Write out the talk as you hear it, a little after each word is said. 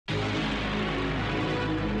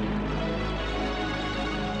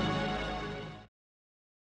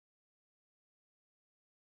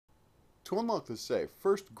To unlock the safe,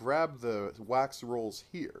 first grab the wax rolls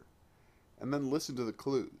here, and then listen to the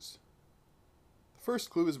clues. The first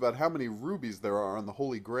clue is about how many rubies there are on the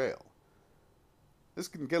Holy Grail. This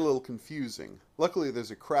can get a little confusing. Luckily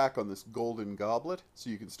there's a crack on this golden goblet, so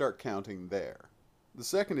you can start counting there. The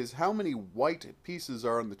second is how many white pieces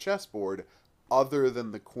are on the chessboard other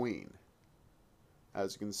than the queen.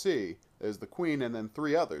 As you can see, there's the queen and then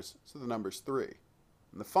 3 others, so the number's 3.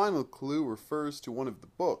 And the final clue refers to one of the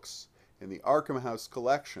books in the Arkham House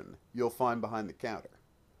collection you'll find behind the counter.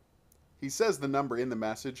 He says the number in the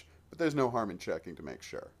message, but there's no harm in checking to make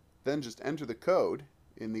sure. Then just enter the code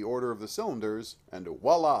in the order of the cylinders, and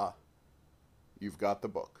voila! You've got the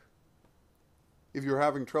book. If you're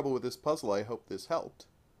having trouble with this puzzle, I hope this helped.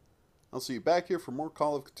 I'll see you back here for more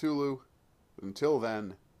Call of Cthulhu, but until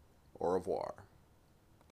then, au revoir.